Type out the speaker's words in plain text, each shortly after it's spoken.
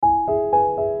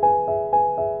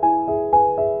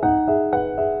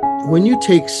When you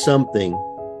take something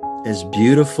as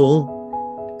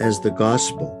beautiful as the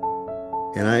gospel,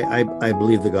 and I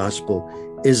believe the gospel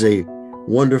is a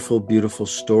wonderful, beautiful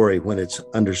story when it's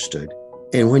understood.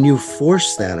 And when you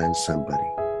force that on somebody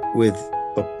with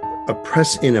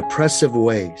in oppressive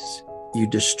ways, you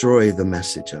destroy the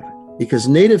message of it. Because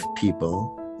Native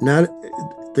people,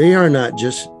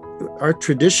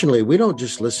 traditionally, we don't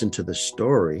just listen to the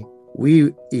story,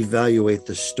 we evaluate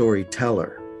the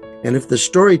storyteller. And if the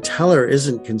storyteller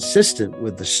isn't consistent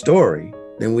with the story,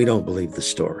 then we don't believe the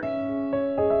story.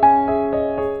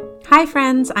 Hi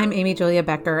friends, I'm Amy Julia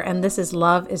Becker, and this is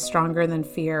Love is Stronger Than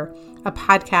Fear, a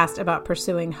podcast about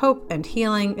pursuing hope and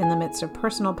healing in the midst of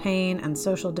personal pain and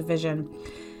social division.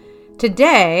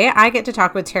 Today, I get to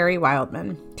talk with Terry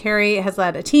Wildman. Terry has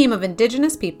led a team of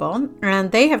Indigenous people,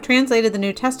 and they have translated the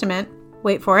New Testament,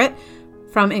 wait for it,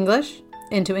 from English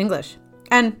into English.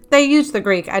 And they use the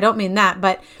Greek, I don't mean that,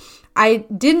 but I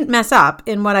didn't mess up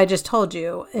in what I just told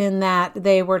you, in that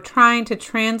they were trying to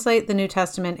translate the New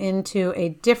Testament into a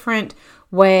different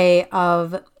way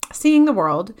of seeing the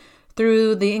world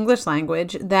through the English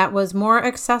language that was more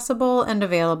accessible and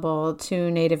available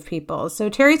to Native people. So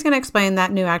Terry's going to explain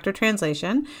that new Actor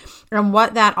translation and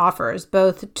what that offers,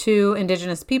 both to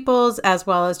Indigenous peoples as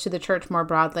well as to the church more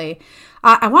broadly.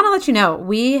 I want to let you know,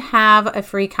 we have a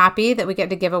free copy that we get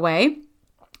to give away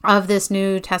of this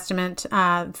New Testament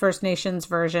First Nations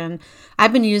version.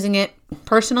 I've been using it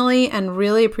personally and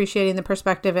really appreciating the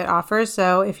perspective it offers.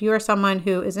 So if you are someone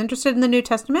who is interested in the New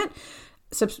Testament,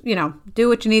 do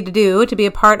what you need to do to be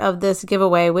a part of this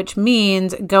giveaway, which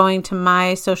means going to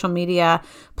my social media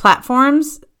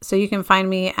platforms. So you can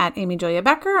find me at Amy Julia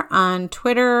Becker on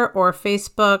Twitter or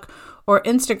Facebook or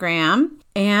Instagram,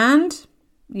 and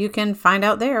you can find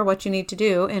out there what you need to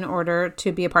do in order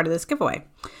to be a part of this giveaway.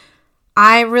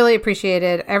 I really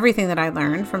appreciated everything that I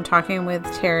learned from talking with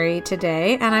Terry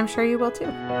today, and I'm sure you will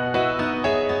too.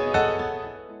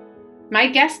 My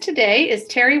guest today is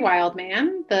Terry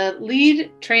Wildman, the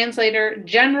lead translator,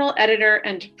 general editor,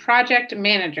 and project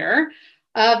manager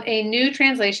of a new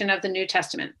translation of the New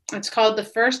Testament. It's called the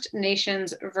First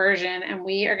Nations Version, and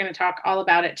we are going to talk all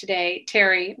about it today.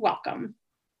 Terry, welcome.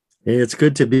 Hey, it's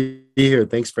good to be here.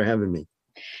 Thanks for having me.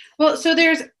 Well, so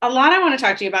there's a lot I want to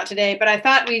talk to you about today, but I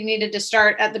thought we needed to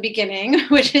start at the beginning,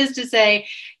 which is to say,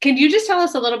 can you just tell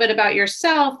us a little bit about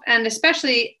yourself, and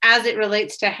especially as it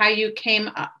relates to how you came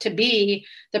up to be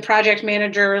the project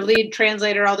manager, lead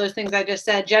translator, all those things I just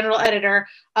said, general editor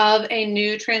of a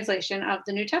new translation of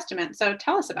the New Testament. So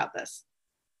tell us about this.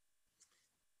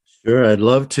 Sure, I'd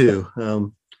love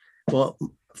to. Well,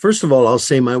 first of all, I'll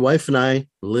say my wife and I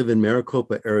live in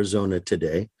Maricopa, Arizona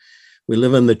today. We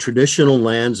live on the traditional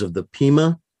lands of the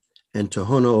Pima and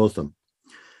Tohono O'odham.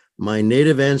 My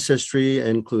native ancestry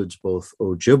includes both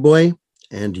Ojibwe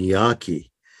and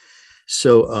Yaqui.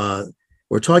 So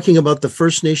we're talking about the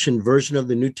First Nation version of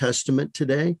the New Testament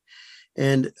today.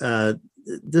 And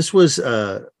this was,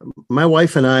 my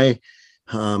wife and I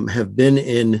have been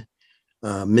in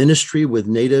ministry with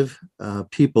Native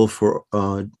people for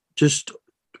just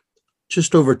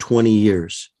over 20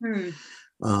 years.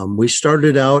 We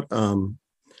started out on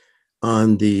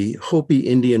the Hopi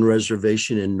Indian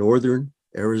Reservation in northern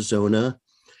Arizona,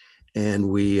 and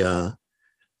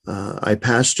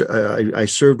I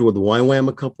served with YWAM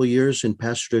a couple of years and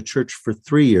pastored a church for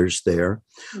 3 years there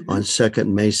on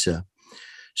Second Mesa.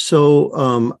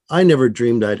 So I never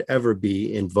dreamed I'd ever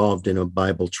be involved in a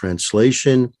Bible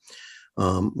translation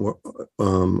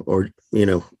or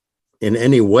in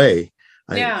any way.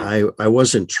 I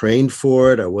wasn't trained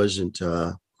for it. I wasn't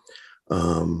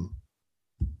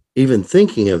even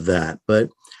thinking of that. But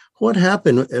what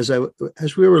happened as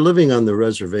we were living on the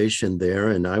reservation there,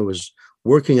 and I was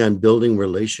working on building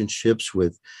relationships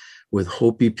with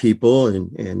Hopi people,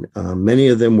 and many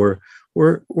of them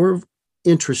were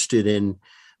interested in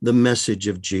the message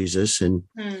of Jesus and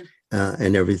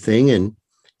everything, and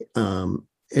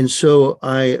so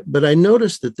I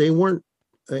noticed that they weren't.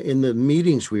 In the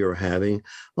meetings we were having,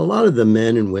 a lot of the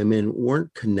men and women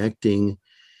weren't connecting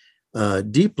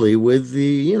deeply with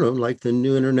the, like the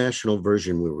New International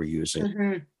Version we were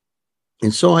using.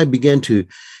 And so I began to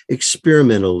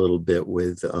experiment a little bit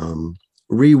with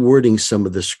rewording some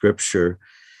of the scripture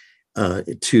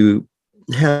to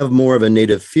have more of a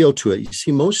native feel to it. You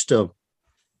see, most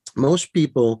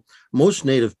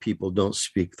Native people don't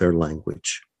speak their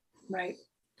language. Right.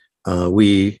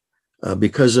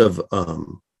 Because of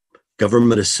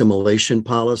government assimilation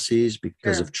policies,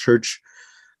 because of church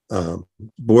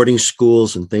boarding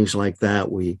schools and things like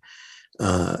that,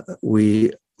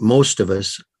 most of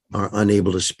us are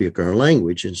unable to speak our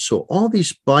language. And so all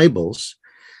these Bibles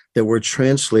that were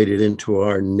translated into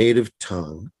our native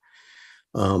tongue,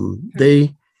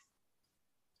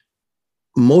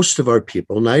 most of our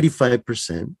people,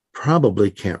 95%, probably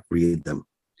can't read them.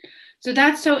 So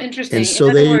that's so interesting. And so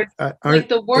in other they words, like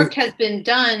the work has been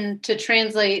done to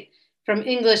translate from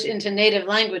English into native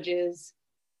languages,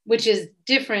 which is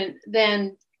different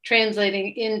than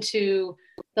translating into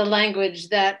the language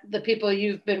that the people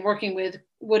you've been working with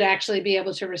would actually be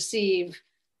able to receive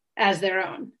as their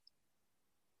own.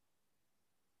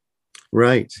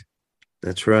 Right.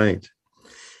 That's right.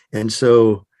 And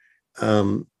so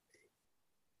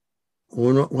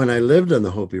when I lived on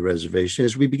the Hopi Reservation,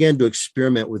 as we began to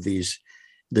experiment with this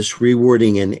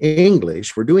rewording in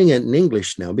English, we're doing it in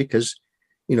English now because,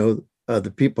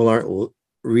 the people aren't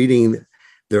reading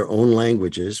their own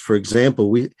languages. For example,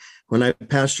 when I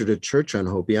pastored a church on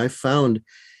Hopi, I found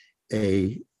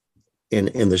in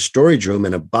the storage room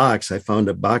in a box, I found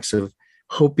a box of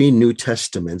Hopi New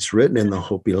Testaments written in the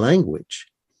Hopi language.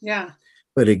 Yeah.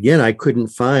 But again, I couldn't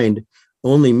find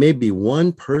only maybe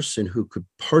one person who could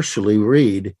partially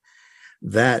read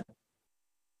that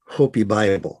Hopi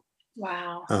Bible.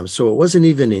 Wow. So it wasn't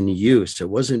even in use. It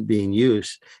wasn't being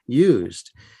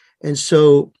used. And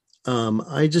so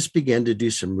I just began to do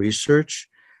some research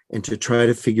and to try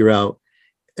to figure out,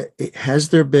 has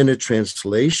there been a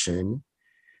translation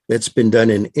that's been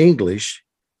done in English,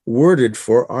 worded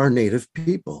for our native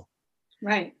people?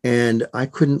 Right. And I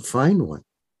couldn't find one.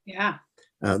 Yeah.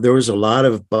 There was a lot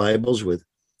of Bibles with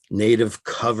native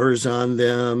covers on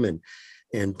them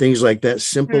and things like that,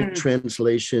 simple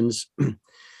translations.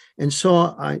 And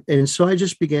so I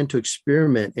just began to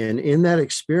experiment. And in that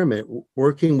experiment,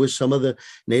 working with some of the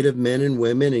native men and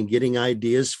women and getting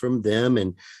ideas from them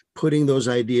and putting those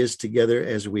ideas together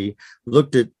as we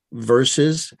looked at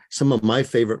verses, some of my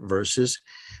favorite verses,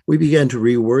 we began to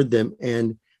reword them.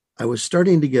 And I was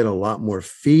starting to get a lot more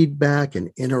feedback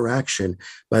and interaction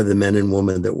by the men and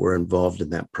women that were involved in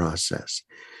that process.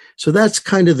 So that's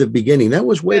kind of the beginning. That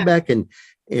was way back in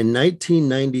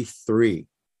 1993.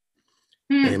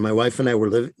 And my wife and I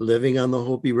were living on the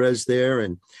Hopi Res there,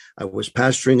 and I was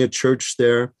pastoring a church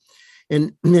there.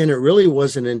 And it really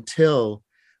wasn't until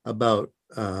about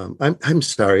I'm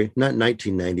sorry, not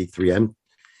 1993.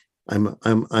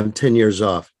 I'm 10 years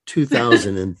off.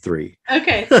 2003.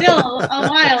 Okay, still a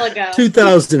while ago.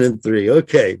 2003.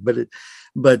 Okay,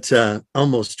 but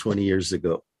almost 20 years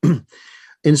ago.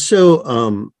 And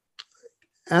so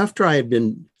after I had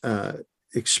been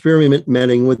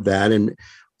experimenting with that, and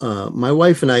my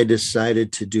wife and I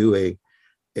decided to do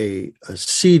a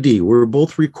CD. We were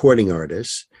both recording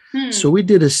artists. So we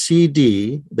did a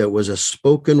CD that was a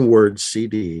spoken word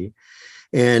CD,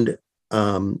 and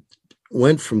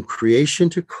went from creation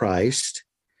to Christ.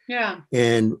 Yeah.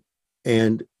 And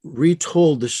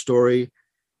retold the story,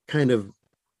 kind of,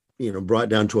 brought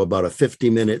down to about a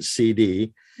 50-minute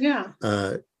CD. Yeah.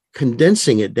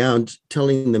 Condensing it down,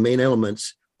 telling the main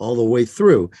elements all the way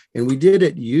through. And we did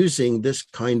it using this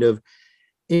kind of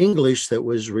English that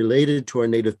was related to our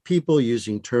native people,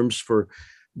 using terms for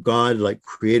God like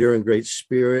Creator and Great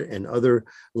Spirit, and other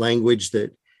language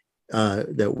that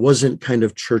wasn't kind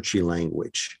of churchy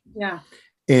language. Yeah.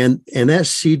 And that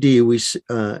CD, we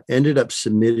ended up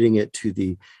submitting it to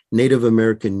the Native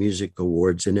American Music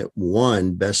Awards, and it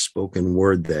won Best Spoken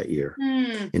Word that year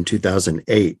in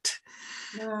 2008.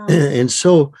 Wow. And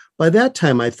so by that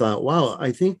time, I thought, wow,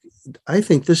 I think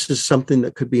this is something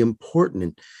that could be important,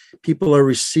 and people are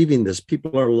receiving this.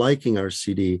 People are liking our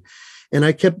CD, and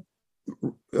I kept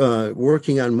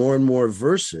working on more and more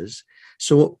verses.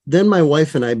 So then my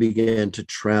wife and I began to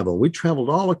travel. We traveled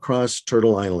all across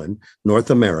Turtle Island,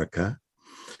 North America,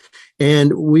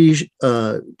 and we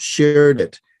shared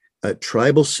at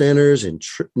tribal centers and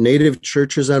native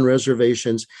churches on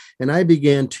reservations. And I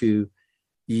began to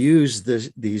use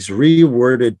these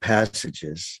reworded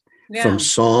passages from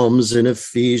Psalms and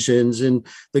Ephesians and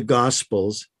the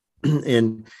Gospels,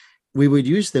 and we would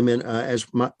use them as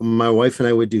my wife and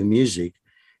I would do music.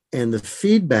 And the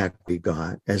feedback we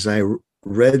got as I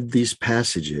read these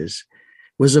passages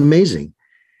was amazing.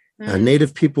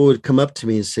 Native people would come up to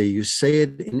me and say, "You say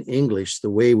it in English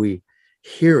the way we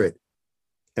hear it.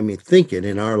 Think it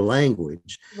in our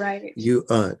language. Right.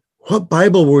 What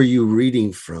Bible were you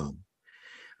reading from?"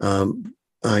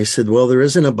 I said, "Well, there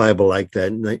isn't a Bible like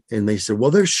that." And they said,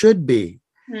 "Well, there should be."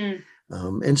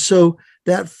 And so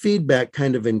that feedback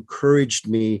kind of encouraged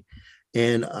me.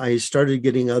 And I started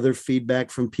getting other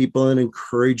feedback from people and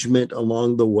encouragement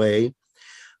along the way.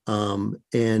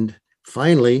 And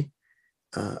finally,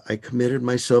 I committed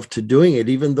myself to doing it,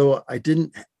 even though I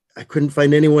couldn't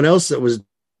find anyone else that was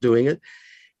doing it.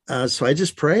 So I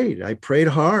just prayed. I prayed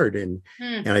hard, and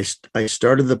Hmm. I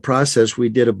started the process. We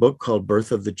did a book called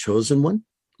Birth of the Chosen One,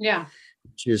 Yeah.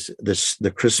 which is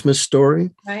the Christmas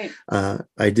story. Right.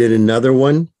 I did another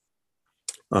one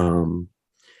um,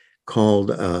 called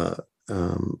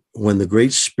When the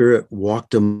Great Spirit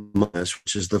Walked Among Us,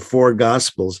 which is the four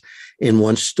Gospels in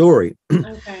one story.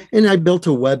 Okay. And I built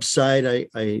a website.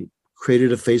 I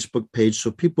created a Facebook page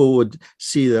so people would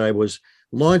see that I was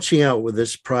launching out with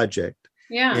this project.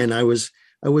 Yeah. And I was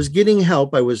getting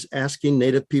help. I was asking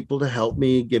Native people to help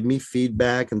me, give me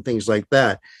feedback and things like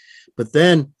that. But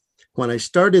then when I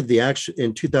started the action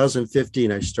in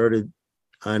 2015, I started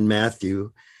on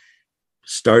Matthew,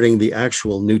 starting the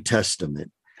actual New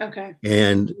Testament Okay.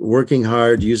 and working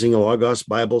hard using a Logos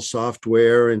Bible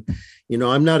software. And,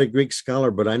 I'm not a Greek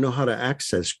scholar, but I know how to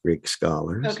access Greek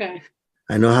scholars. Okay.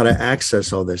 I know how to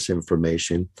access all this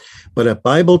information. But a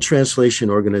Bible translation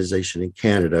organization in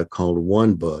Canada called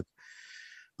One Book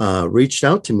reached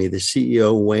out to me, the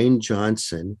CEO, Wayne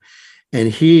Johnson, and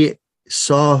he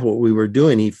saw what we were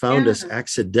doing. He found us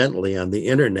accidentally on the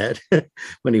internet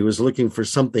when he was looking for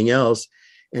something else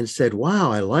and said,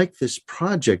 "Wow, I like this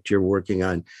project you're working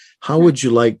on. How would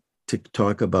you like to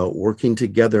talk about working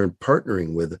together and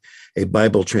partnering with a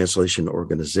Bible translation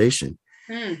organization?"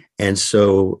 And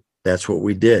so that's what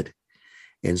we did.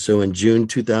 And so in June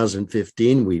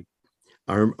 2015,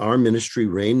 our ministry,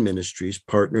 Rain Ministries,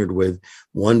 partnered with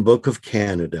One Book of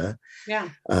Canada. Yeah.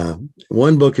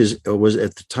 One Book was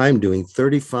at the time doing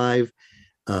 35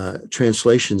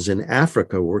 translations in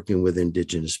Africa, working with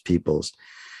Indigenous peoples.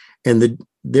 And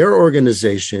their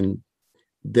organization,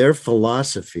 their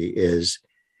philosophy is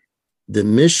the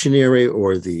missionary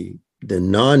or the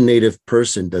non-native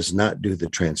person does not do the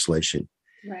translation.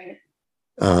 Right.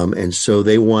 And so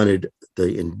they wanted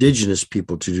the Indigenous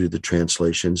people to do the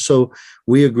translation. So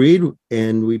we agreed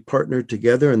and we partnered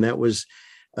together, and that was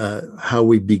how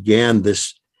we began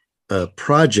this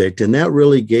project. And that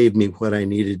really gave me what I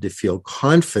needed to feel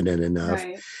confident enough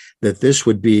that this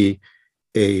would be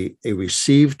a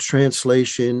received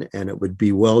translation and it would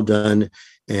be well done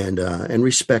and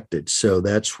respected. So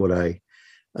that's what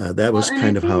that was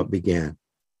kind of how it began.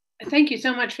 Thank you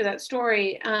so much for that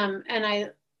story.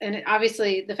 And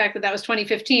obviously the fact that that was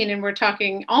 2015 and we're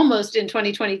talking almost in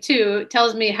 2022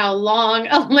 tells me how long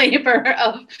a labor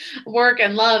of work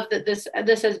and love that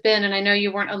this has been. And I know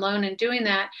you weren't alone in doing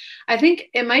that. I think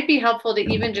it might be helpful to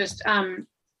even just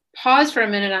pause for a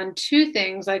minute on two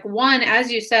things. Like one,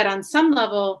 as you said, on some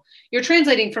level, you're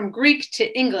translating from Greek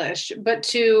to English, but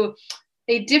to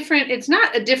it's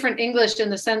not a different English in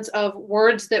the sense of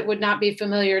words that would not be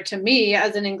familiar to me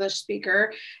as an English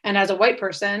speaker and as a white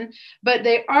person, but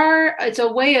it's a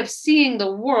way of seeing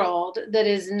the world that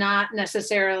is not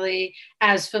necessarily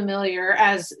as familiar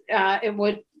as it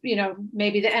would,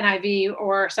 maybe the NIV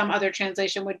or some other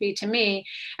translation would be to me.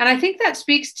 And I think that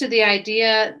speaks to the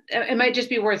idea, it might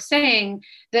just be worth saying,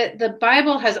 that the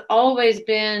Bible has always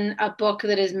been a book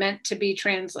that is meant to be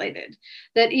translated,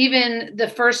 that even the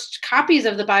first copies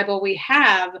of the Bible we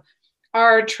have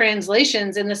are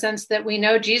translations in the sense that we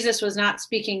know Jesus was not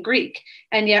speaking Greek,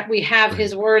 and yet we have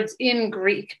his words in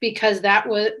Greek because that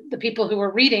was the people who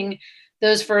were reading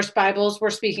those first Bibles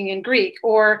were speaking in Greek.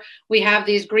 Or we have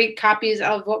these Greek copies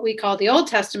of what we call the Old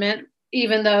Testament,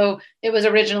 even though it was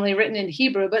originally written in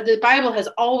Hebrew. But the Bible has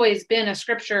always been a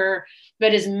scripture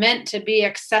that is meant to be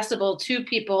accessible to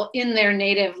people in their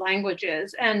native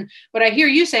languages. And what I hear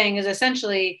you saying is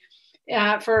essentially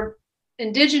for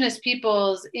Indigenous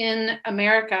peoples in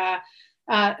America,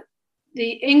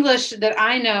 the English that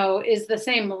I know is the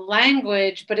same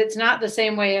language, but it's not the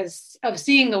same way of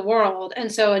seeing the world. And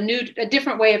so a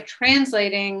different way of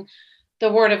translating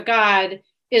the Word of God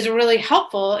is really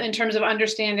helpful in terms of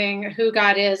understanding who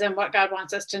God is and what God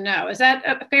wants us to know. Is that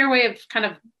a fair way of kind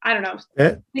of, I don't know.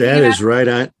 That is right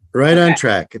on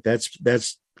track. That's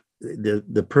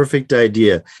the perfect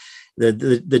idea.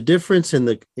 The difference in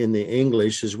the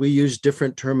English is we use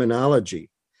different terminology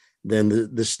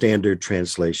than the standard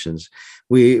translations.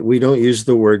 We don't use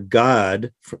the word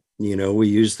God, we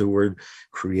use the word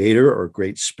creator or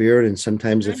great spirit, and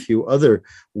sometimes a few other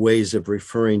ways of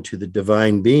referring to the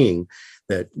divine being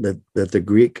that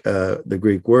the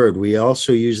Greek word. We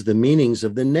also use the meanings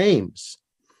of the names.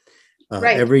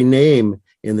 Every name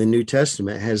in the New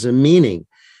Testament has a meaning.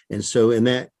 And so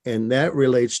that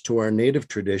relates to our native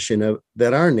tradition of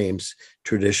that our names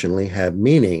traditionally have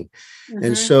meaning.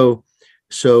 And so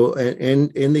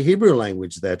and in the Hebrew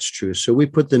language, that's true. So we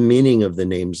put the meaning of the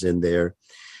names in there,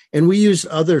 and we use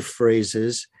other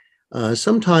phrases.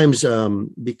 Sometimes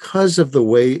because of the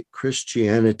way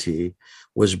Christianity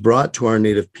was brought to our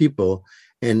native people,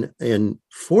 and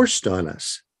forced on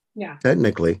us, Yeah.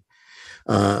 technically.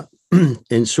 Uh,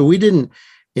 and so we didn't,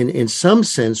 in some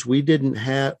sense, we didn't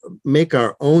have make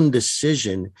our own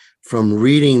decision from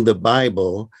reading the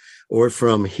Bible or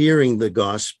from hearing the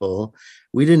gospel.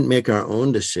 We didn't make our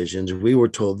own decisions. We were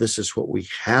told this is what we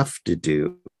have to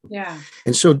do. Yeah.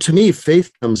 And so to me,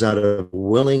 faith comes out of a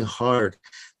willing heart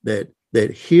that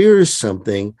hears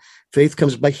something. Faith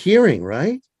comes by hearing,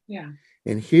 right? Yeah.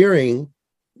 And hearing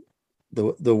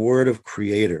the word of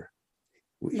Creator,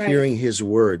 Right. hearing his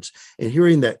words and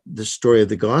hearing that the story of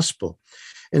the gospel.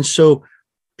 And so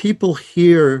people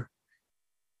hear,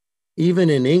 even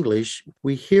in English,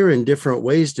 we hear in different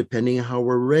ways depending on how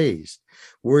we're raised.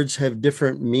 Words have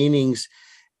different meanings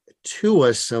to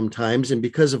us sometimes, and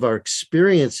because of our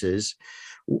experiences,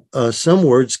 some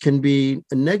words can be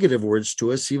negative words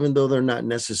to us, even though they're not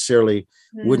necessarily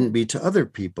wouldn't be to other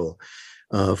people.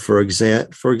 For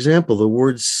example, the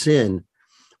word sin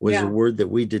was a word that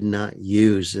we did not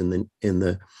use in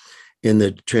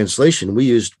the translation. We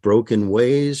used broken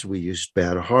ways, we used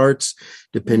bad hearts,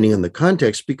 depending on the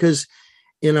context, because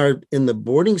in the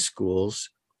boarding schools,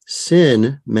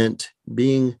 sin meant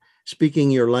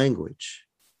speaking your language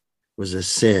was a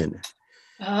sin.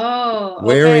 Oh, okay.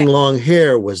 Wearing long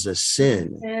hair was a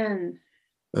sin. Sin.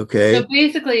 Okay. So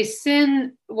basically,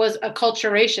 sin was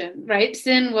acculturation, right?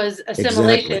 Sin was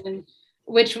assimilation, Exactly.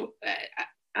 which,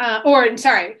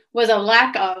 was a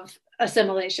lack of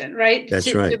assimilation, right?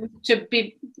 That's right.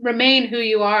 To remain who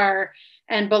you are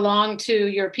and belong to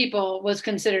your people was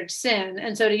considered sin,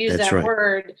 and so to use That's that right.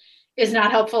 word is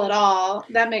not helpful at all.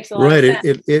 That makes a lot of Right.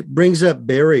 sense. It brings up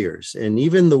barriers, and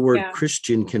even the word Yeah.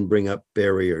 Christian can bring up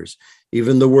barriers.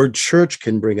 Even the word church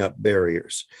can bring up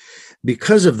barriers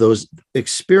because of those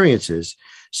experiences.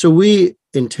 So we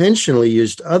intentionally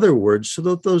used other words so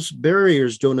that those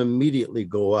barriers don't immediately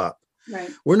go up.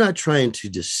 Right. We're not trying to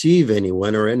deceive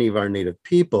anyone or any of our native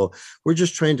people. We're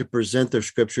just trying to present their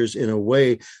scriptures in a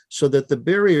way so that the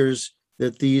barriers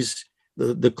that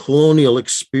the colonial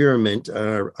experiment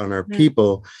on our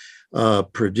people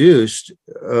produced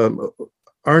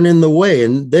aren't in the way.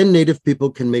 And then native people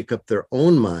can make up their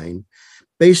own mind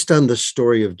based on the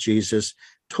story of Jesus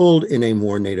told in a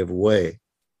more native way.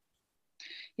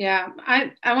 Yeah,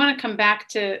 I want to come back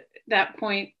to that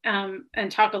point and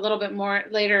talk a little bit more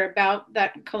later about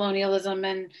that colonialism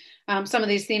and some of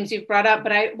these themes you've brought up.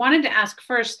 But I wanted to ask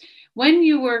first,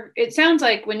 it sounds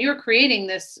like when you were creating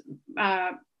this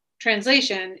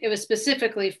translation, it was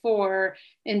specifically for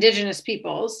Indigenous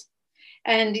peoples.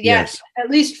 And yet, Yes.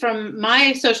 at least from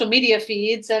my social media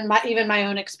feeds and even my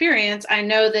own experience, I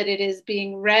know that it is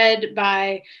being read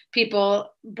by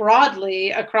people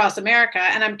broadly across America.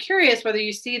 And I'm curious whether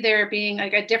you see there being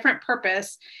like a different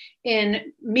purpose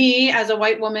in me as a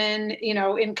white woman,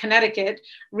 in Connecticut,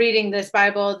 reading this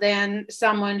Bible than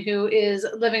someone who is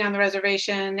living on the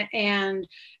reservation and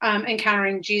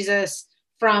encountering Jesus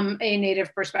from a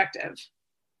Native perspective.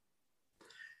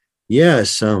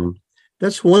 Yes.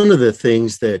 That's one of the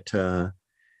things that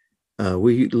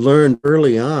we learned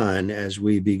early on as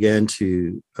we began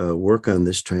to work on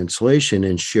this translation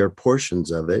and share portions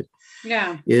of it.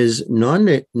 Yeah. Is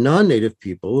non-native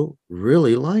people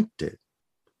really liked it.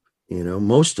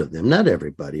 Most of them, not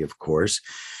everybody, of course,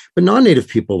 but non-native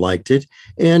people liked it.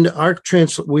 And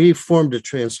we formed a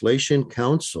translation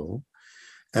council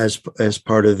as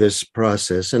part of this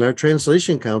process. And our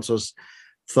translation councils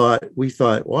thought,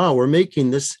 wow, we're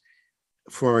making this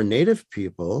for our native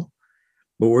people,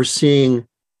 but we're seeing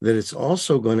that it's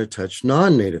also going to touch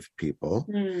non-native people.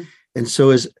 And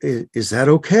so is that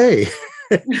okay?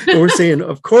 We're saying,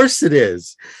 of course it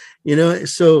is.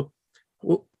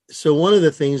 So one of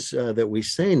the things that we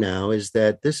say now is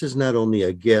that this is not only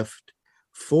a gift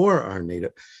from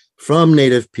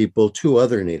native people to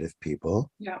other native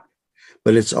people,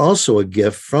 but it's also a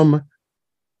gift from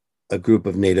a group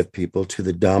of native people to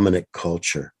the dominant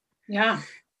culture. Yeah.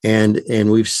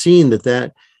 And we've seen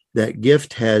that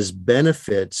gift has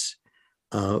benefits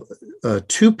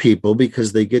to people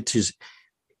because they get to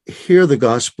hear the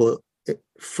gospel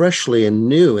freshly and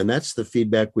new. And that's the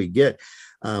feedback we get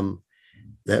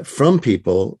that from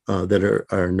people that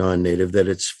are non-native, that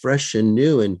it's fresh and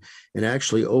new and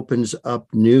actually opens up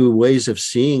new ways of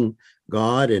seeing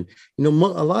God. And, a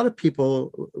lot of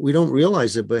people, we don't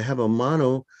realize it, but have a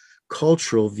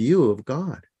monocultural view of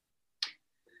God.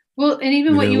 Well, and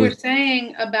even what you were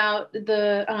saying about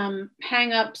the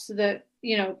hang-ups that,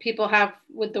 people have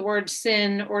with the word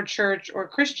sin or church or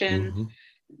Christian,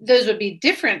 those would be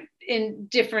different in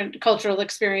different cultural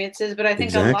experiences. But I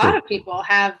think a lot of people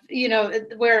have,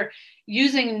 where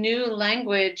using new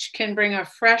language can bring a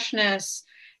freshness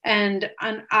and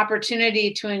an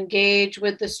opportunity to engage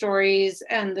with the stories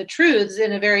and the truths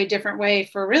in a very different way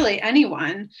for really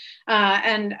anyone.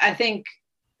 And I think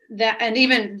that, and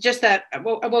even just that,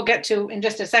 we'll get to in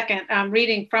just a second,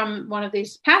 reading from one of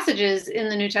these passages in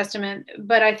the New Testament.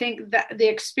 But I think that the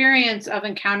experience of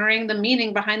encountering the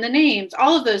meaning behind the names,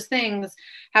 all of those things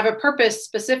have a purpose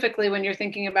specifically when you're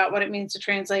thinking about what it means to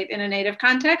translate in a native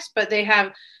context, but they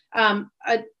have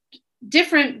a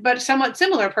different but somewhat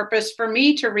similar purpose for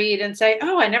me to read and say,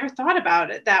 oh, I never thought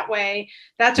about it that way.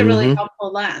 That's a really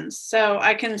helpful lens. So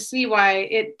I can see why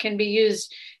it can be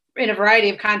used in a variety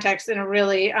of contexts in a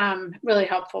really, really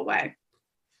helpful way.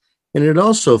 And it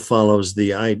also follows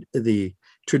the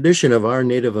tradition of our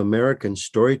Native American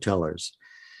storytellers.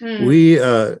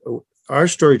 Our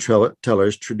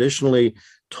storytellers traditionally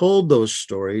told those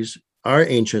stories, our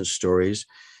ancient stories,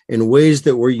 in ways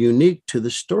that were unique to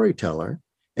the storyteller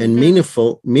and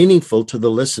meaningful to the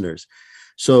listeners.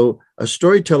 So a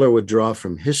storyteller would draw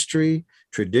from history,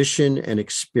 tradition, and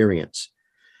experience.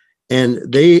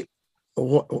 And they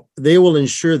will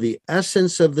ensure the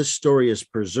essence of the story is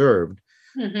preserved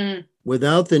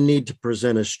without the need to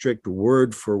present a strict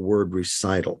word-for-word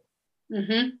recital.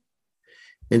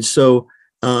 And so,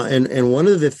 and one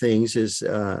of the things is,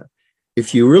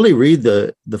 if you really read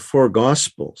the four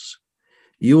Gospels,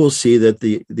 you will see that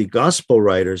the Gospel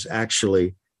writers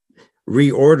actually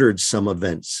reordered some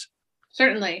events.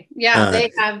 Certainly.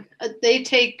 Yeah, they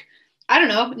take, I don't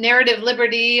know, narrative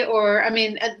liberty, or, I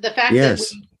mean, the fact that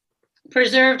we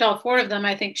preserved all four of them,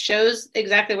 I think, shows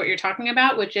exactly what you're talking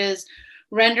about, which is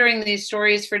rendering these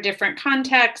stories for different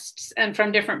contexts and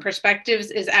from different perspectives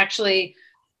is actually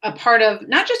a part of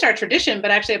not just our tradition,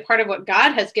 but actually a part of what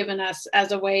God has given us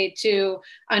as a way to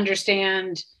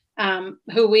understand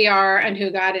who we are and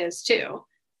who God is too.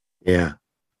 Yeah.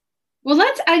 Well,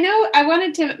 I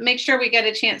wanted to make sure we get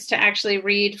a chance to actually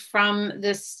read from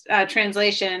this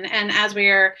translation. And as we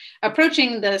are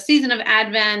approaching the season of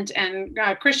Advent and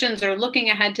Christians are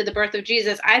looking ahead to the birth of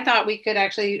Jesus, I thought we could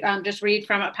actually just read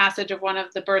from a passage of one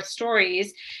of the birth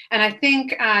stories. And I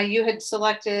think you had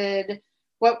selected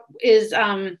what is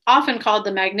often called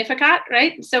the Magnificat,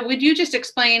 right? So would you just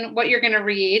explain what you're going to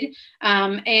read?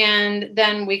 And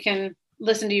then we can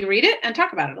listen to you read it and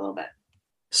talk about it a little bit.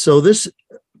 So this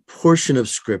portion of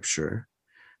scripture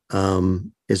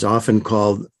is often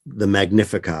called the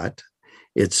Magnificat.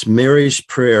 It's Mary's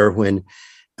prayer when,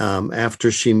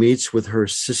 after she meets with her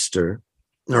sister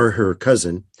or her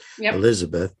cousin,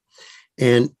 Elizabeth,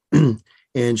 and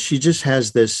she just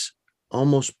has this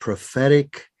almost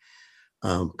prophetic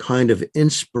kind of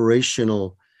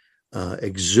inspirational,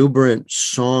 exuberant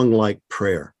song-like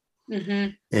prayer.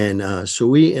 And so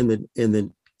we in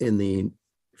the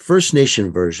First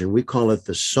Nation version, we call it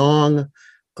the Song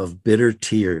of Bitter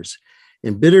Tears.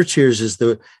 And Bitter Tears is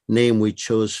the name we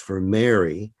chose for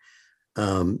Mary,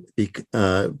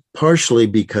 partially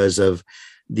because of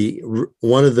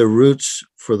one of the roots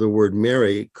for the word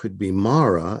Mary could be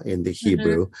Mara in the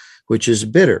Hebrew, which is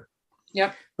bitter.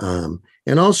 Yep.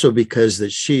 And also because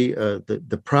that she,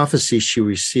 the prophecy she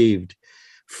received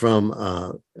from,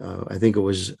 I think it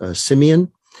was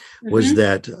Simeon, was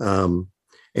that,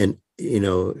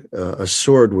 a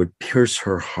sword would pierce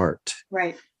her heart.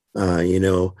 Right.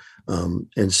 And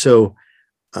so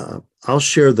I'll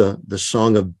share the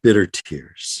song of Bitter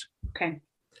Tears. Okay.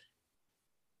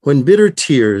 When Bitter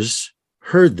Tears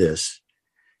heard this,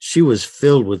 she was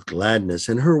filled with gladness,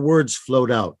 and her words flowed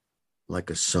out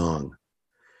like a song.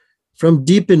 From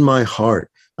deep in my heart,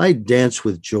 I dance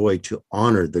with joy to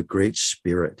honor the Great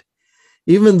Spirit.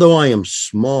 Even though I am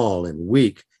small and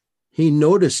weak, he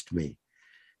noticed me.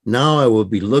 Now I will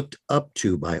be looked up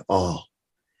to by all.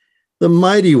 The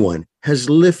Mighty One has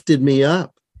lifted me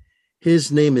up.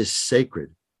 His name is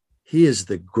sacred. He is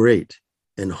the great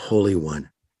and holy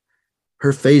one.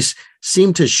 Her face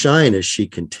seemed to shine as she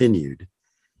continued.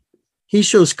 He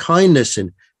shows kindness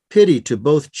and pity to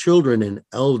both children and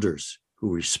elders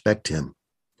who respect him.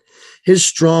 His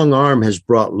strong arm has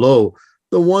brought low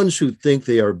the ones who think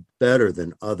they are better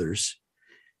than others.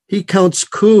 He counts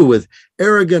coup with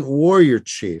arrogant warrior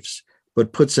chiefs,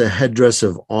 but puts a headdress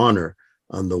of honor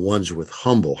on the ones with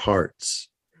humble hearts.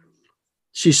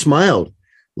 She smiled,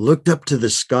 looked up to the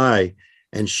sky,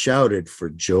 and shouted for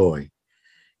joy.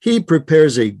 He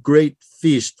prepares a great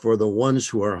feast for the ones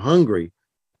who are hungry,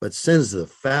 but sends the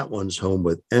fat ones home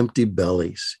with empty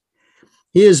bellies.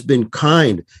 He has been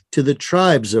kind to the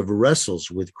tribes of wrestles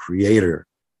with Creator,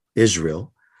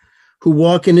 Israel, who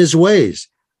walk in his ways,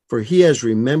 for he has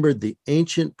remembered the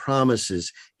ancient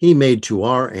promises he made to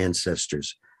our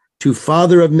ancestors, to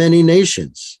Father of many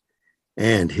nations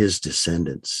and his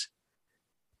descendants.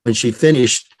 When she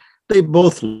finished, they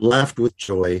both laughed with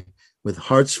joy, with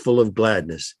hearts full of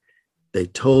gladness. They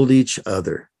told each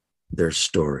other their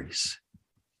stories.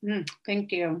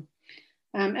 Thank you.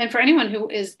 And for anyone who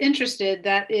is interested,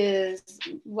 that is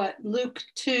what, Luke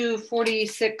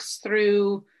 2:46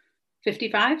 through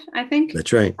 55, I think.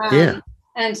 That's right. Yeah.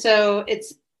 And so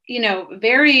it's,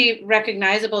 very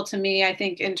recognizable to me, I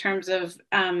think, in terms of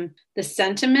the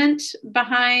sentiment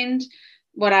behind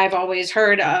what I've always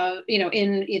heard of,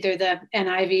 in either the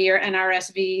NIV or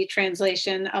NRSV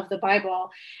translation of the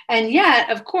Bible. And yet,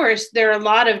 of course, there are a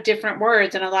lot of different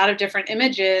words and a lot of different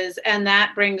images, and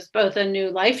that brings both a new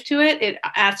life to it. It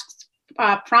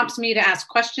prompts me to ask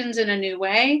questions in a new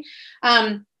way.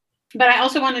 But I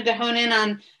also wanted to hone in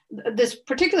on this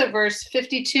particular verse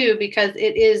 52, because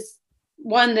it is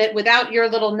one that without your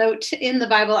little note in the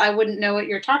Bible, I wouldn't know what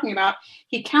you're talking about.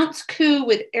 He counts coup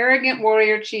with arrogant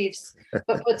warrior chiefs,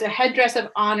 but puts a headdress of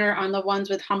honor on the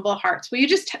ones with humble hearts. Will you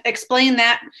just explain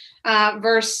that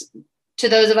verse to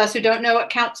those of us who don't know what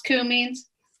counts coup means?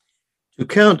 To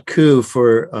count coup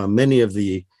for many of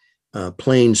the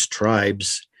Plains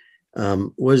tribes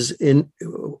was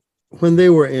when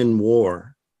they were in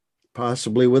war,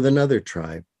 possibly with another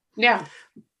tribe. Yeah.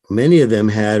 Many of them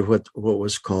had what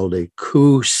was called a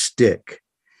coup stick.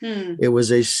 It was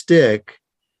a stick,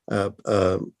 I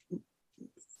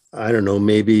don't know,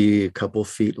 maybe a couple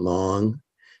feet long,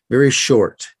 very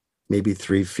short, maybe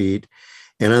 3 feet.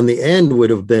 And on the end would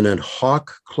have been a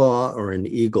hawk claw or an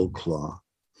eagle claw.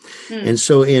 And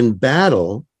so in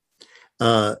battle,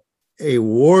 a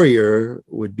warrior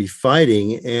would be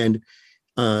fighting, and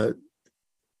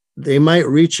they might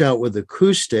reach out with a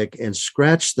coup stick and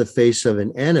scratch the face of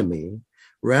an enemy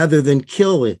rather than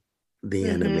kill the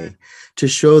enemy, to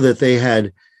show that they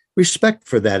had respect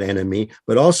for that enemy,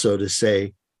 but also to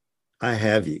say, I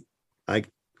have you. Right.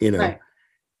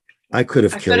 I could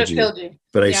have killed you,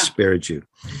 but I spared you.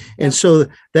 And so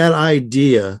that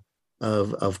idea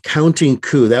of counting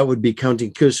coup, that would be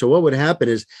counting coup. So what would happen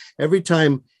is every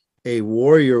time a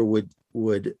warrior would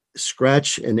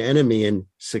scratch an enemy and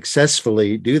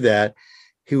successfully do that,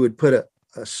 he would put a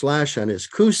slash on his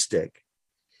coup stick.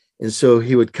 And so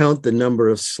he would count the number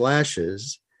of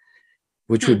slashes,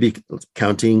 which would be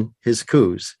counting his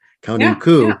coups. Counting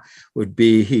coup would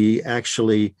be he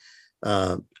actually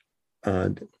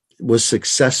was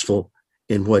successful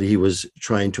in what he was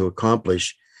trying to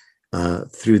accomplish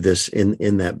through this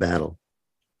in that battle.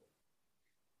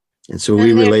 And so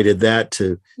we related that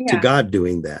to God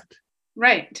doing that.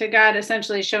 Right. To God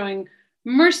essentially showing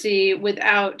mercy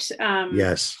without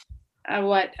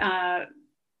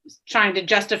trying to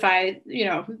justify,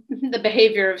 the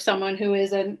behavior of someone who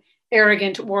is an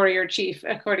arrogant warrior chief,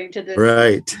 according to the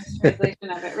translation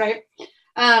of it. Right.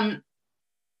 The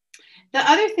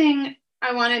other thing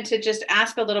I wanted to just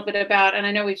ask a little bit about, and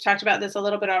I know we've talked about this a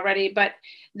little bit already, but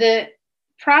the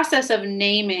process of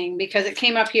naming, because it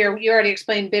came up here, you already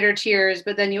explained bitter tears,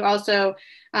 but then you also,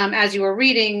 as you were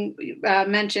reading,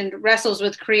 mentioned wrestles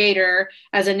with creator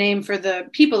as a name for the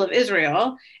people of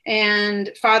Israel,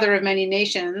 and father of many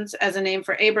nations as a name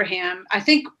for Abraham. I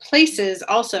think places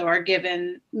also are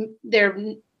given their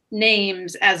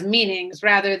names as meanings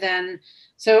rather than,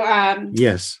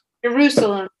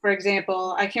 Jerusalem, for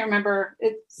example, I can't remember.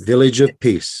 It's Village of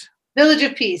Peace. Village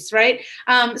of Peace, right?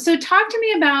 So talk to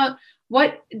me about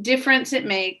what difference it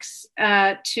makes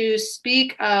to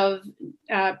speak of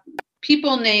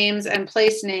people names and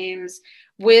place names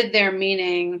with their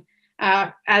meaning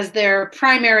as their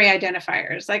primary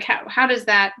identifiers. Like how does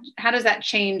that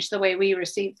change the way we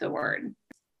receive the word?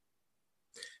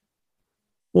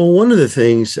 Well, one of the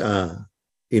things, for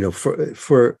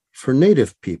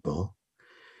Native people,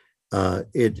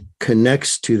 it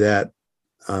connects to that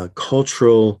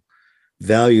cultural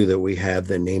value that we have,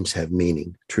 that names have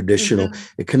meaning, traditional.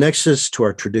 It connects us to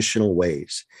our traditional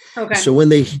ways. Okay. So when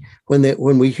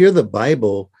we hear the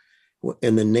Bible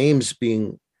and the names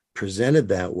being presented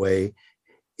that way,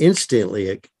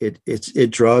 instantly it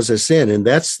draws us in. And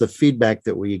that's the feedback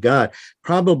that we got.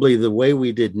 Probably the way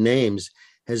we did names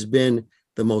has been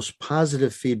the most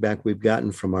positive feedback we've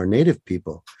gotten from our Native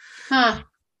people.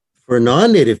 For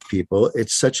non-Native people,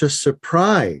 it's such a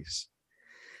surprise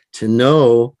to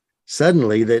know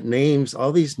suddenly that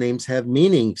all these names have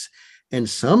meanings. And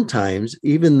sometimes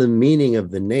even the meaning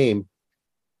of the name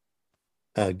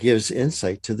gives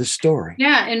insight to the story.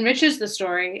 Yeah, enriches the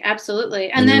story. Absolutely.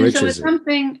 And then so it's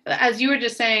something, as you were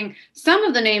just saying, some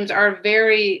of the names are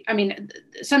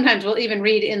sometimes we'll even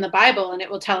read in the Bible and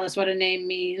it will tell us what a name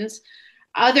means.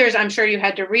 Others, I'm sure you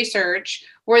had to research.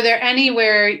 Were there any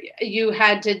where you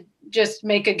had to just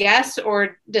make a guess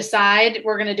or decide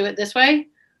we're going to do it this way?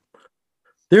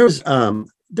 There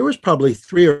was probably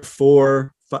three or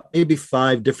four, maybe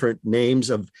five different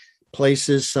names of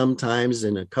places sometimes,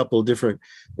 and a couple different,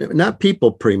 not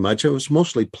people pretty much. It was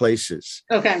mostly places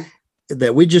Okay.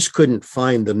 that we just couldn't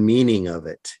find the meaning of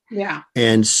it. Yeah.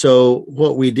 And so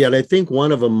what we did, I think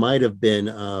one of them might have been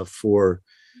for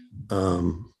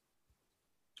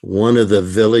one of the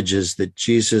villages that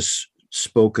Jesus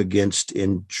spoke against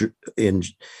in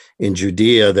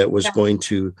Judea that was going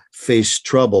to face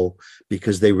trouble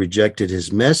because they rejected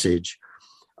his message.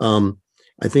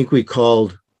 I think we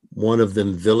called one of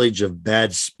them Village of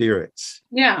Bad Spirits.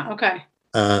 Yeah. Okay.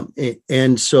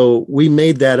 And so we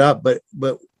made that up, but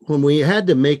when we had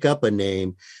to make up a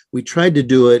name, we tried to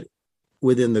do it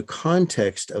within the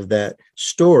context of that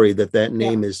story that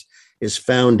name is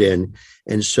found in,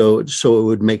 and so it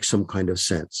would make some kind of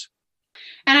sense.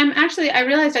 And I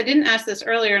realized I didn't ask this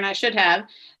earlier, and I should have.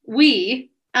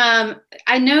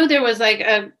 I know there was like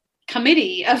a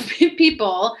committee of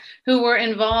people who were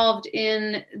involved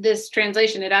in this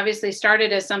translation. It obviously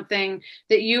started as something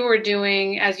that you were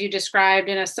doing, as you described,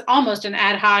 in almost an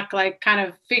ad hoc, like kind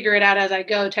of figure it out as I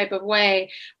go type of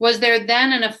way. Was there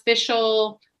then an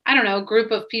official, I don't know,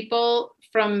 group of people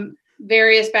from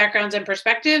various backgrounds and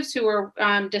perspectives who were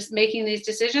just making these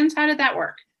decisions? How did that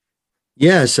work?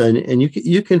 Yes, and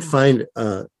you can find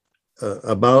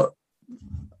about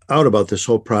this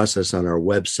whole process on our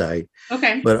website.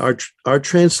 Okay. But our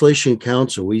translation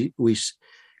council, we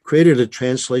created a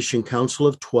translation council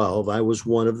of 12. I was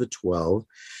one of the 12,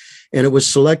 and it was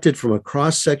selected from a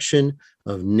cross section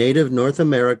of Native North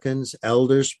Americans,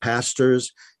 elders,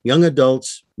 pastors, young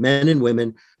adults, men and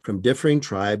women from differing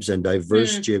tribes and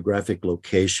diverse geographic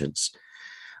locations.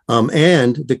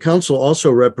 And the council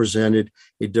also represented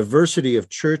a diversity of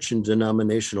church and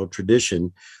denominational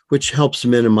tradition, which helps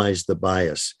minimize the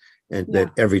bias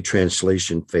that every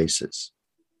translation faces.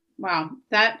 Wow.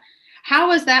 How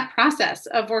was that process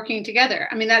of working together?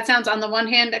 I mean, that sounds on the one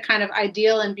hand kind of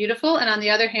ideal and beautiful, and on the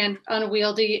other hand,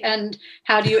 unwieldy. And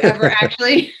how do you ever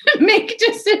actually make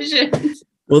decisions?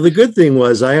 Well, the good thing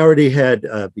was I already had,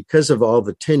 because of all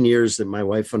the 10 years that my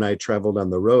wife and I traveled on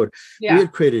the road, we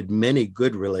had created many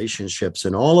good relationships,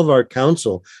 and all of our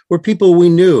council were people we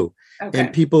knew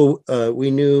and people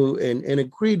we knew and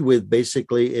agreed with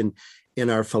basically in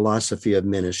our philosophy of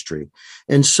ministry.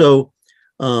 And so,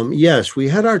 yes, we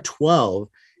had our 12,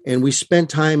 and we spent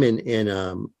time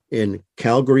in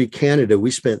Calgary, Canada.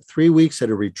 We spent 3 weeks at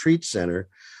a retreat center,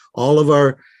 all of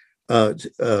our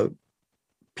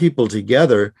people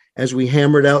together, as we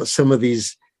hammered out some of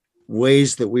these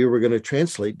ways that we were going to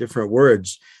translate different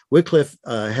words. Wycliffe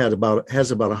has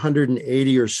about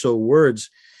 180 or so words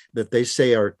that they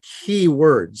say are key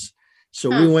words. So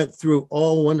we went through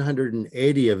all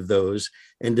 180 of those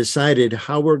and decided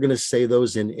how we're going to say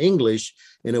those in English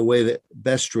in a way that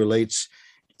best relates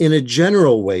in a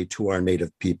general way to our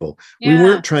Native people. We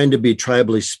weren't trying to be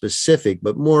tribally specific,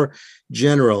 but more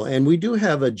general. And we do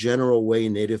have a general way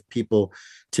Native people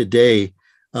today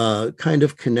kind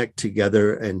of connect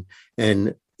together.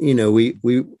 And you know,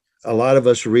 we a lot of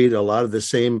us read a lot of the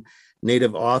same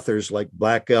Native authors like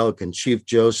Black Elk and Chief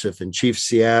Joseph and Chief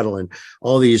Seattle and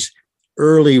all these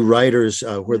early writers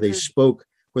where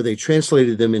they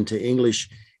translated them into English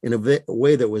in a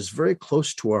way that was very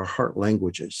close to our heart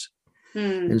languages.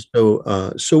 And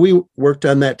so we worked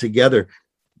on that together.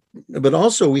 But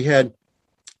also we had,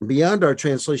 beyond our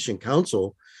translation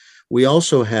council, we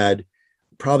also had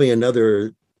probably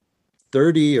another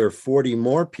 30 or 40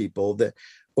 more people that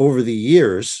over the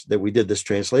years that we did this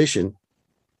translation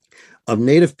of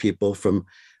Native people from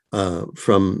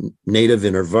Native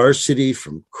InterVarsity,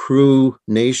 from Crew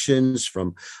Nations,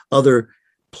 from other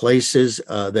places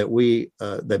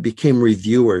that became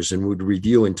reviewers and would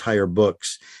review entire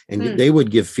books, and they would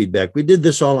give feedback. We did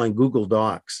this all on Google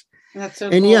Docs. That's so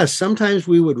and cool. Yes, sometimes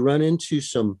we would run into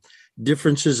some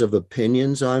differences of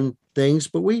opinions on things,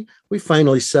 but we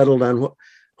finally settled on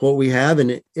what we have,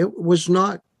 and it was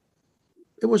not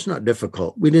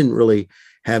difficult. We didn't really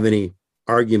have any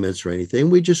arguments or anything.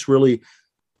 We just really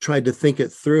tried to think it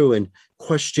through and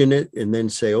question it, and then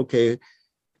say, okay,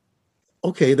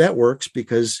 that works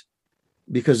because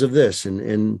of this.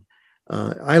 And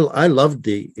I loved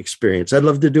the experience. I'd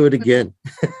love to do it again.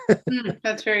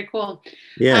 That's very cool.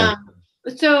 Yeah.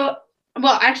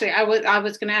 Well, actually, I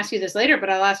was going to ask you this later, but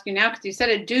I'll ask you now because you said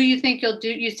it. Do you think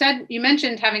you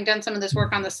mentioned having done some of this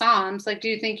work on the Psalms. Like, do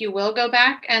you think you will go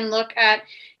back and look at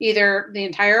either the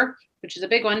entire, which is a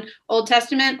big one, Old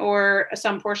Testament, or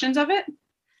some portions of it?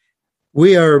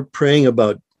 We are praying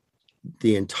about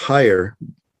the entire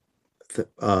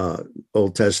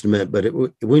Old Testament, but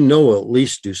we know we'll at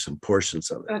least do some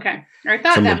portions of it. Okay. I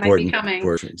thought Some that might be important coming.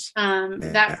 portions.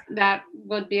 That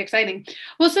would be exciting.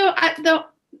 Well, so the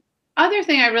other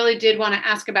thing I really did want to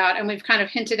ask about, and we've kind of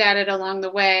hinted at it along the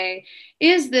way,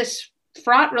 is this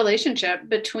fraught relationship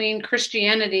between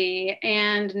Christianity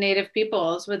and Native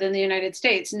peoples within the United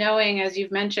States, knowing, as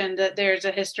you've mentioned, that there's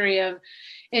a history of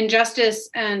injustice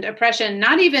and oppression,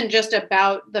 not even just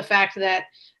about the fact that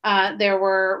there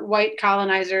were white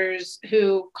colonizers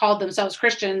who called themselves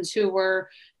Christians who were,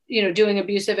 doing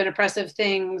abusive and oppressive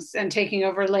things and taking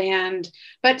over land,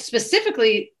 but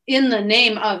specifically in the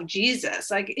name of Jesus,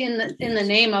 like in the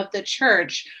name of the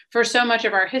church for so much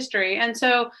of our history. And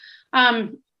so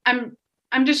I'm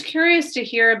just curious to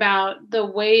hear about the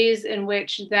ways in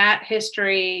which that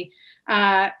history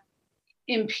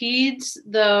impedes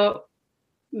the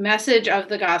message of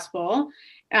the gospel,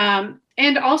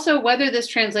 and also whether this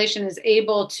translation is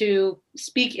able to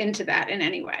speak into that in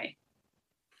any way.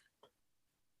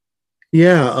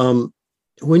 Yeah.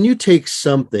 When you take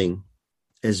something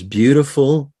as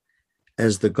beautiful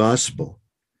as the gospel,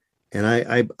 and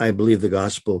I believe the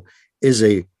gospel is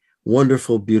a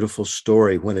wonderful, beautiful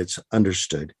story when it's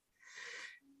understood.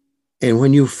 And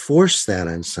when you force that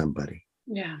on somebody,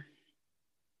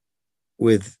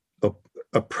 with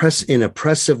in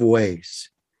oppressive ways,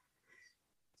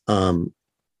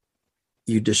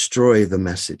 you destroy the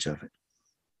message of it.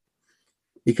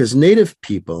 Because Native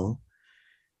people,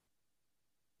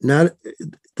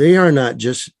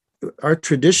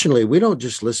 traditionally, we don't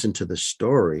just listen to the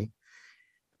story,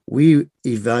 we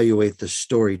evaluate the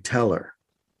storyteller.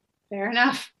 Fair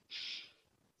enough.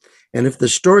 And if the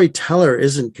storyteller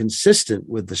isn't consistent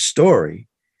with the story,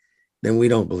 then we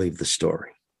don't believe the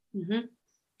story. Mm-hmm.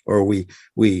 Or we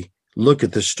look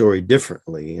at the story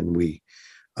differently, and we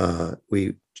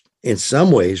in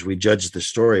some ways we judge the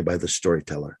story by the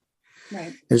storyteller.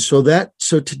 Right. And so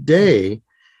today,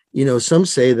 some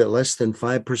say that less than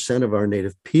 5% of our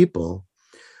Native people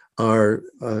are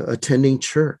attending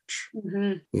church,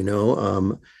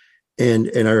 mm-hmm.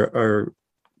 And are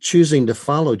choosing to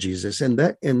follow Jesus. And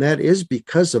that is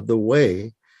because of the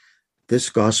way this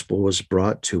gospel was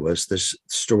brought to us, this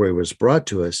story was brought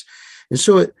to us. And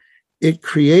so it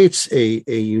creates a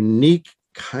unique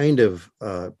kind of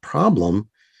problem,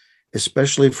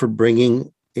 especially for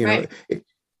bringing, right.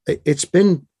 It's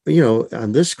been,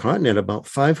 on this continent about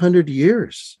 500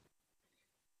 years.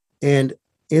 And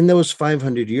in those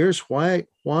 500 years, why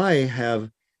have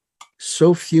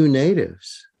so few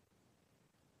natives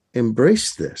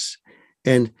embraced this?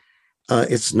 And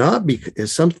it's not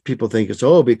because some people think it's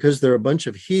because they're a bunch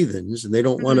of heathens and they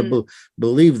don't mm-hmm. want to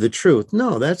believe the truth.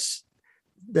 No,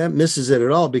 that misses it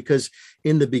at all, because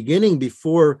in the beginning,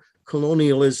 before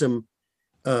colonialism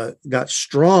got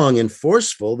strong and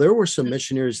forceful, there were some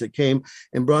missionaries that came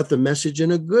and brought the message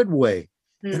in a good way.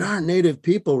 And our Native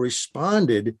people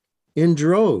responded in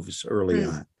droves early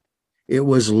on. It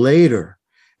was later,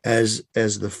 as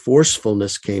the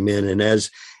forcefulness came in, and as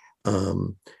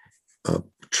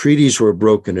treaties were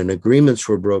broken and agreements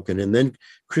were broken, and then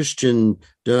Christian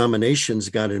denominations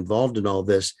got involved in all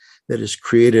this, that has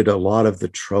created a lot of the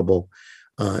trouble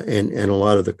and a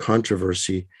lot of the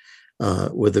controversy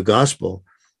with the gospel.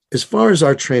 As far as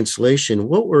our translation,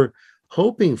 what we're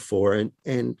hoping for,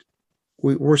 and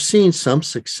we're seeing some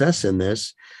success in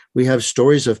this. We have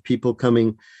stories of people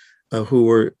coming who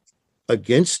were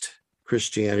against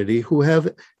Christianity, who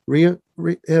have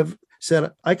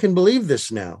said, I can believe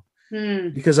this now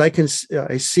because I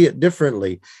see it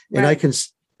differently. Right. And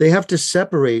they have to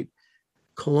separate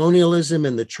colonialism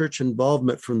and the church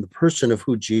involvement from the person of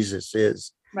who Jesus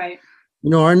is. Right.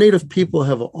 Our Native people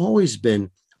have always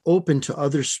been open to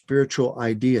other spiritual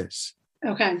ideas.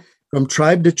 Okay. From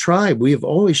tribe to tribe, we have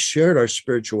always shared our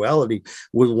spirituality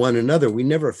with one another. We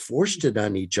never forced it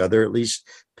on each other, at least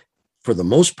for the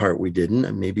most part we didn't.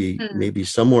 And maybe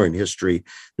somewhere in history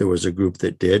there was a group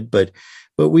that did, but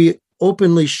we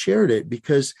openly shared it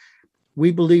because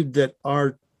we believed that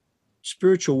our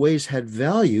spiritual ways had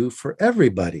value for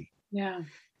everybody. Yeah.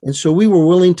 And so we were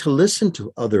willing to listen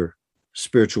to other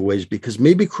spiritual ways because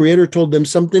maybe Creator told them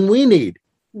something we need.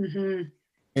 Mm-hmm.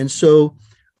 And so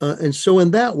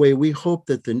in that way, we hope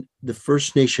that the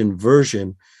First Nation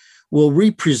version will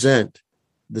represent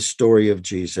the story of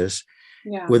Jesus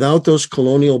without those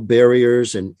colonial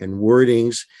barriers and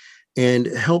wordings, and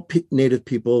help Native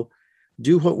people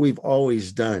do what we've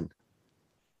always done,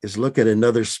 is look at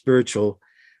another spiritual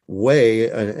way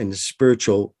and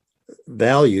spiritual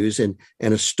values and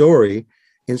a story,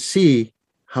 and see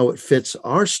how it fits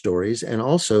our stories, and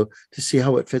also to see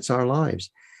how it fits our lives.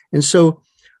 And so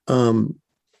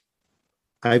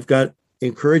I've got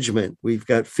encouragement. We've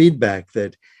got feedback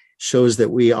that shows that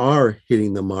we are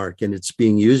hitting the mark, and it's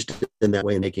being used in that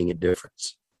way, making a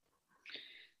difference.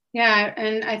 Yeah,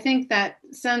 and I think that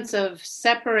sense of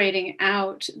separating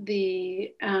out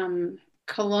the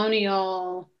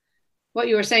colonial, what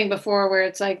you were saying before, where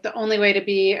it's like the only way to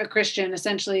be a Christian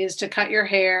essentially is to cut your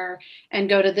hair and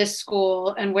go to this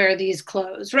school and wear these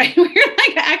clothes, right? We're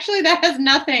like, actually, that has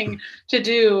nothing to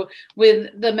do with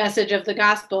the message of the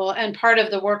gospel. And part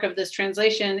of the work of this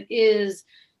translation is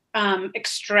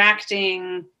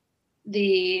extracting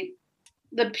the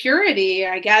purity,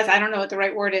 I guess, I don't know what the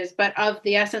right word is, but of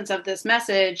the essence of this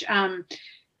message.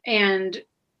 And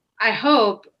I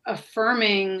hope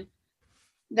affirming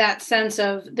that sense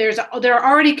of there are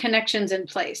already connections in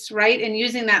place, right? And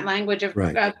using that language of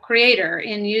creator,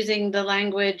 in using the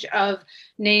language of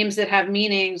names that have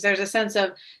meanings, there's a sense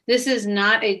of this is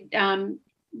not a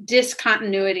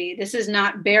discontinuity. This is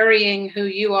not burying who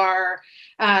you are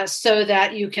so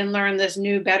that you can learn this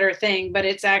new, better thing, but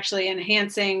it's actually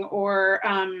enhancing or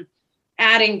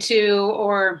adding to,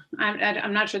 or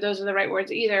I'm not sure those are the right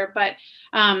words either, but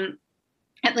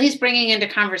at least bringing into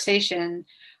conversation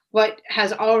what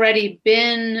has already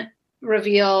been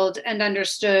revealed and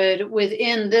understood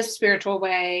within this spiritual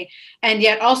way, and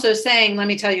yet also saying, let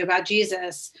me tell you about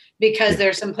Jesus, because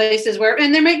there's some places where,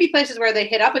 and there might be places where they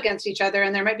hit up against each other,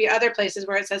 and there might be other places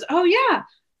where it says, oh yeah,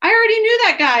 I already knew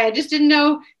that guy, I just didn't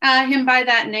know him by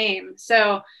that name.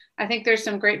 So I think there's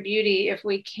some great beauty if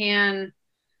we can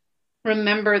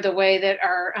remember the way that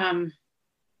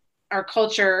our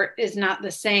culture is not the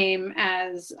same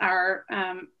as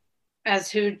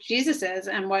as who Jesus is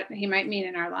and what he might mean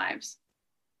in our lives.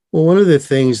 Well, one of the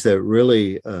things that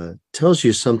really tells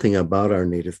you something about our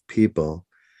Native people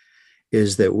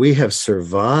is that we have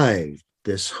survived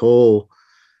this whole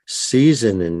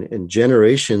season and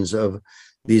generations of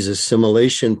these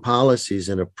assimilation policies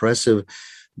and oppressive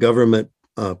government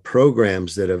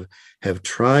programs that have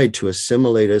tried to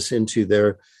assimilate us into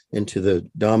the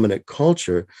dominant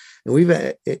culture. And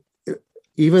we've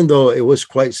even though it was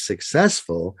quite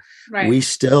successful, we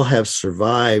still have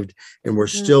survived, and we're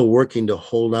still working to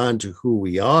hold on to who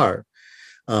we are.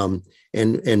 And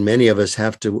many of us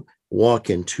have to walk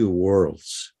in two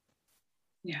worlds.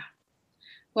 Yeah.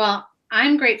 Well,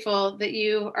 I'm grateful that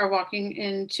you are walking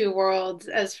in two worlds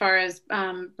as far as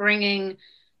bringing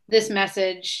this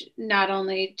message not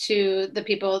only to the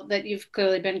people that you've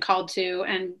clearly been called to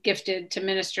and gifted to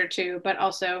minister to, but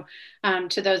also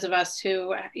to those of us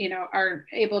who, are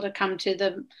able to come to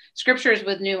the scriptures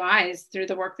with new eyes through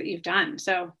the work that you've done.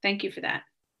 So thank you for that.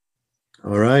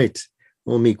 All right.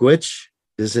 Well, miigwech,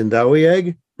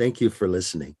 Dizendawieg, thank you for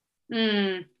listening.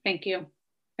 Thank you.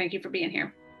 Thank you for being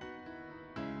here.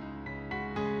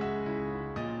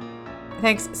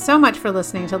 Thanks so much for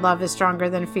listening to Love is Stronger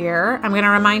Than Fear. I'm going to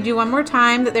remind you one more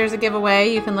time that there's a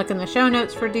giveaway. You can look in the show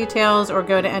notes for details or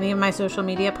go to any of my social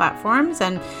media platforms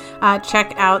and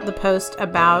check out the post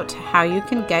about how you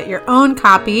can get your own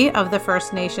copy of the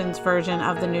First Nations version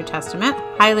of the New Testament.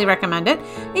 Highly recommend it.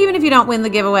 Even if you don't win the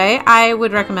giveaway, I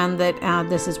would recommend that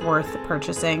this is worth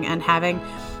purchasing and having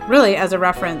really as a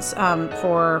reference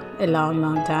for a long,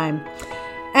 long time.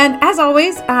 And as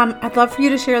always, I'd love for you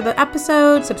to share the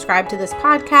episode, subscribe to this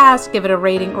podcast, give it a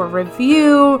rating or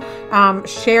review,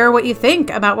 share what you think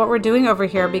about what we're doing over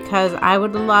here, because I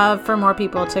would love for more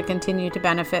people to continue to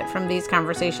benefit from these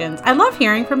conversations. I love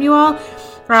hearing from you all.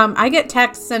 I get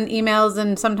texts and emails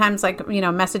and sometimes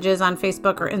messages on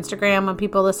Facebook or Instagram when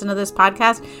people listen to this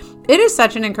podcast. It is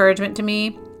such an encouragement to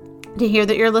me to hear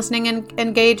that you're listening and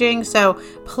engaging. So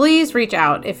please reach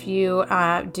out if you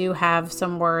do have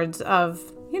some words of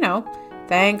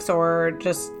thanks or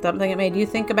just something that made you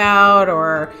think about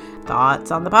or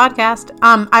thoughts on the podcast.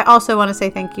 I also want to say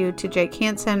thank you to Jake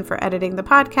Hansen for editing the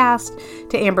podcast,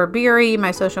 to Amber Beery,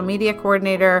 my social media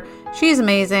coordinator. She's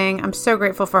amazing. I'm so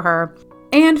grateful for her.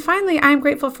 And finally, I'm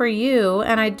grateful for you,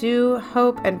 and I do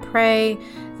hope and pray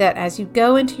that as you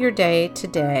go into your day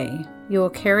today, you will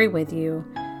carry with you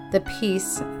the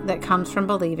peace that comes from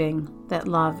believing that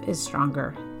love is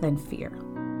stronger than fear.